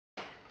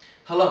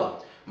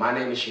Hello, my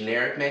name is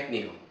Shanarik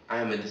McNeal. I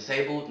am a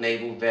disabled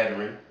naval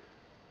veteran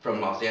from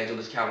Los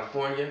Angeles,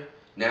 California,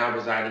 now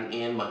residing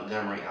in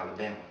Montgomery,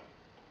 Alabama.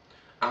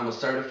 I'm a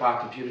certified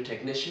computer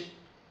technician,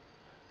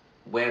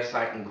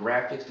 website and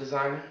graphics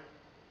designer,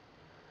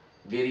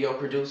 video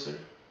producer,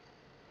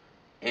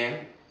 and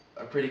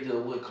a pretty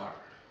good woodcarver.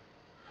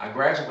 I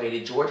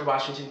graduated George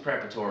Washington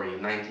Preparatory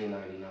in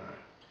 1999.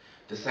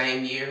 The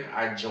same year,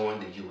 I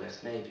joined the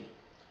U.S. Navy.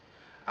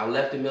 I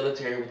left the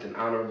military with an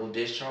honorable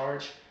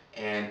discharge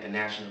and a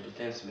National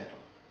Defense Medal.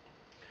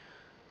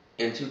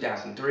 In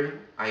 2003,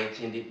 I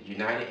attended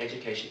United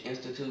Education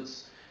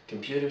Institute's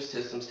Computer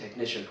Systems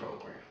Technician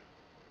program.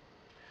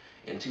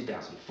 In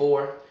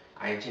 2004,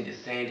 I attended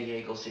San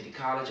Diego City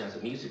College as a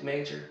music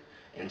major.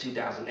 In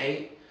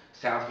 2008,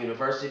 South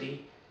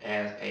University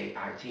as a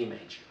IT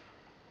major.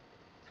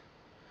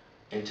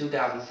 In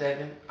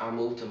 2007, I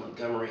moved to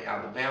Montgomery,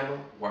 Alabama,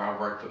 where I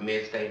worked for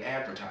Midstate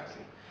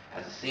Advertising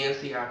as a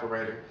CNC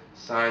operator,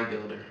 sign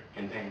builder,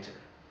 and painter.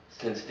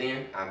 Since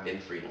then, I've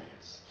been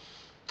freelance.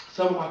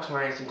 Some of my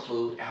clients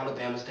include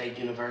Alabama State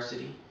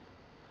University,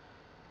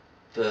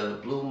 the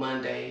Blue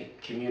Monday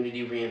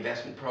Community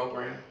Reinvestment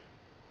Program,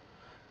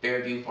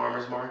 Fairview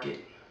Farmers Market,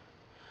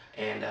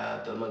 and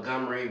the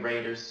Montgomery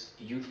Raiders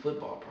Youth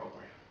Football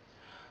Program.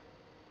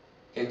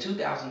 In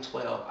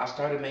 2012, I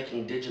started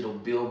making digital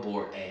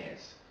billboard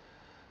ads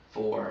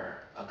for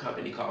a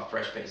company called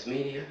Fresh Face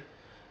Media,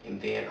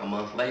 and then a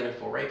month later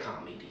for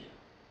Raycom Media.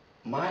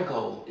 My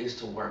goal is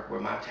to work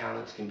where my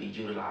talents can be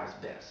utilized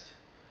best,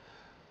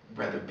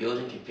 whether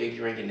building,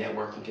 configuring, and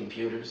networking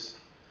computers,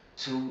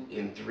 2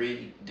 and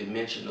 3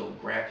 dimensional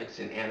graphics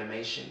and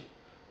animation,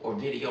 or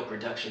video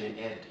production and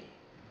editing.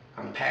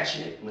 I'm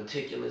passionate,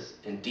 meticulous,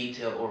 and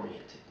detail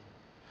oriented.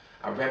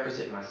 I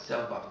represent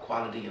myself by the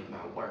quality of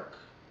my work.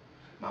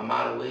 My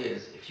motto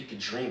is, if you could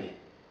dream it,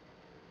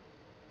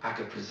 I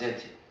could present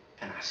it,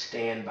 and I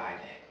stand by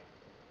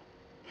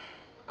that.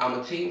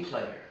 I'm a team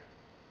player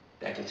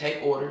that can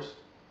take orders,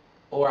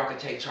 or I can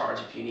take charge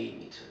if you need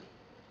me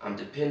to. I'm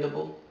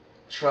dependable,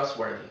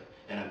 trustworthy,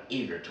 and I'm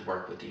eager to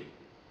work with you.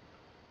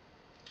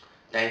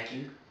 Thank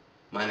you.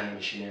 My name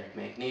is Shanarik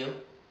McNeal.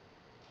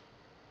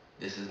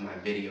 This is my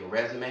video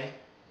resume,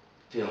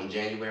 filmed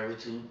January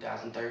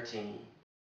 2013.